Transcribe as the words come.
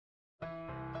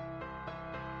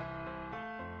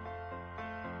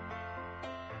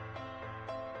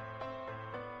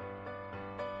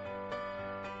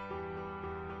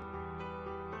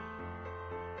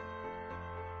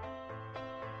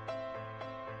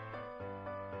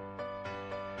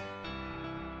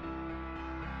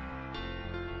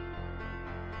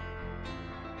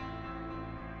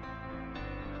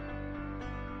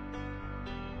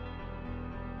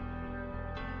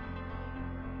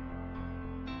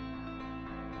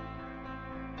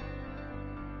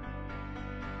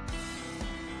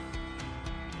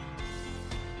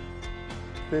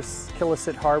this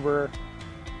Kilisut Harbor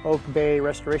Oak Bay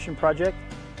Restoration Project.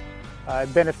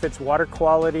 It benefits water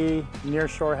quality,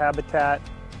 nearshore habitat,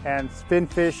 and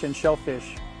finfish and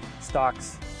shellfish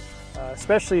stocks,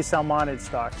 especially salmonid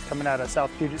stocks coming out of South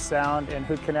Puget Sound and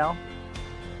Hood Canal.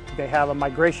 They have a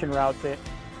migration route that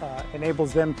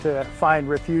enables them to find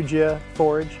refugia,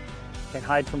 forage, and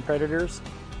hide from predators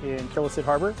in Kilisut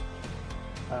Harbor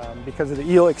because of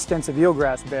the extensive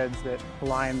eelgrass beds that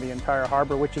line the entire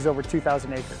harbor, which is over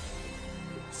 2,000 acres.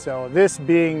 So this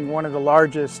being one of the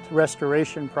largest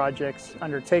restoration projects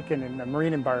undertaken in the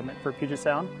marine environment for Puget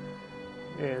Sound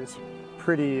is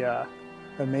pretty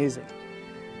amazing.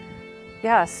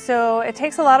 Yeah, so it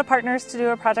takes a lot of partners to do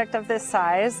a project of this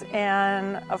size,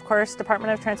 and of course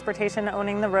Department of Transportation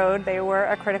owning the road, they were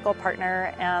a critical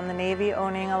partner, and the Navy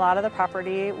owning a lot of the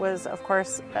property was of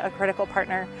course a critical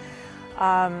partner.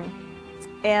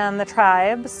 And the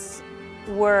tribes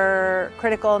were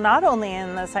critical not only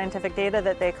in the scientific data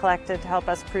that they collected to help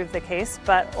us prove the case,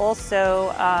 but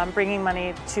also bringing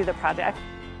money to the project.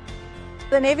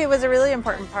 The Navy was a really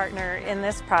important partner in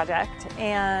this project,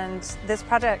 and this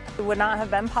project would not have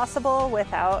been possible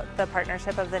without the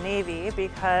partnership of the Navy,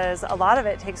 because a lot of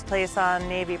it takes place on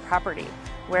Navy property,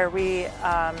 where we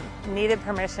needed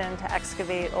permission to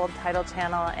excavate old tidal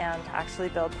channel and to actually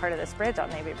build part of this bridge on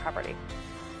Navy property.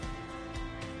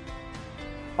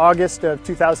 August of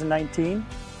 2019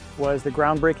 was the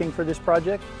groundbreaking for this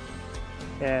project,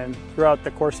 and throughout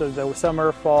the course of the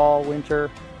summer, fall,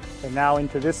 winter, and now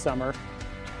into this summer,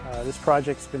 this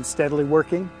project's been steadily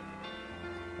working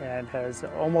and has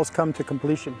almost come to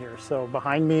completion here. So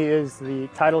behind me is the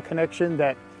tidal connection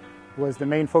that was the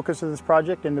main focus of this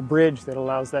project, and the bridge that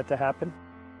allows that to happen.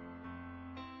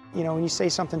 You know, when you say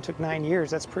something took 9 years,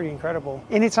 that's pretty incredible.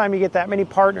 Anytime you get that many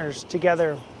partners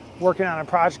together working on a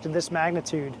project of this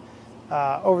magnitude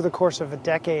over the course of a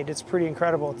decade, it's pretty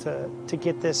incredible to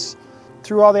get this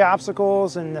through all the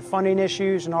obstacles and the funding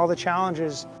issues and all the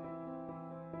challenges.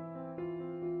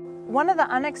 One of the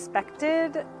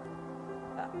unexpected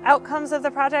outcomes of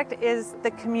the project is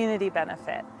the community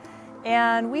benefit.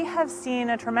 And we have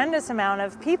seen a tremendous amount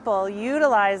of people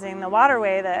utilizing the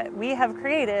waterway that we have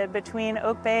created between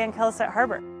Oak Bay and Kilisut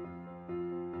Harbor.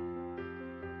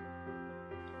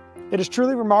 It is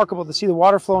truly remarkable to see the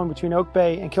water flowing between Oak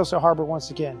Bay and Kilisut Harbor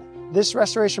once again. This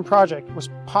restoration project was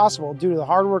possible due to the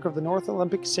hard work of the North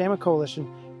Olympic Salmon Coalition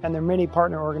and their many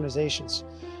partner organizations.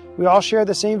 We all share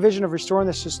the same vision of restoring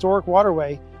this historic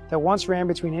waterway that once ran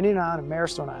between Indian and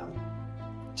Marrowstone Islands.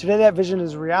 Today that vision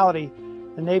is a reality.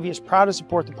 The Navy is proud to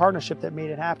support the partnership that made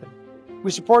it happen.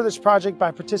 We supported this project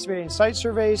by participating in site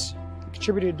surveys,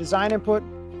 contributed design input,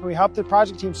 and we helped the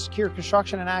project team secure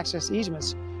construction and access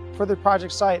easements for the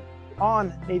project site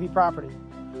on Navy property.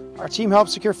 Our team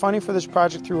helped secure funding for this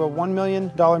project through a $1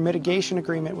 million mitigation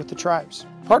agreement with the tribes.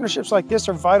 Partnerships like this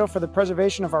are vital for the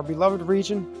preservation of our beloved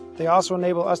region. They also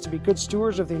enable us to be good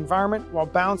stewards of the environment while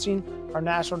balancing our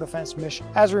national defense mission.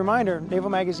 As a reminder, Naval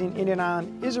Magazine Indian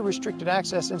Island is a restricted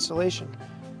access installation.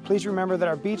 Please remember that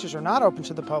our beaches are not open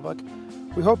to the public.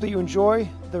 We hope that you enjoy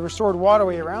the restored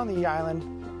waterway around the island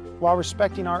while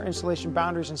respecting our installation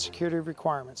boundaries and security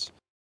requirements.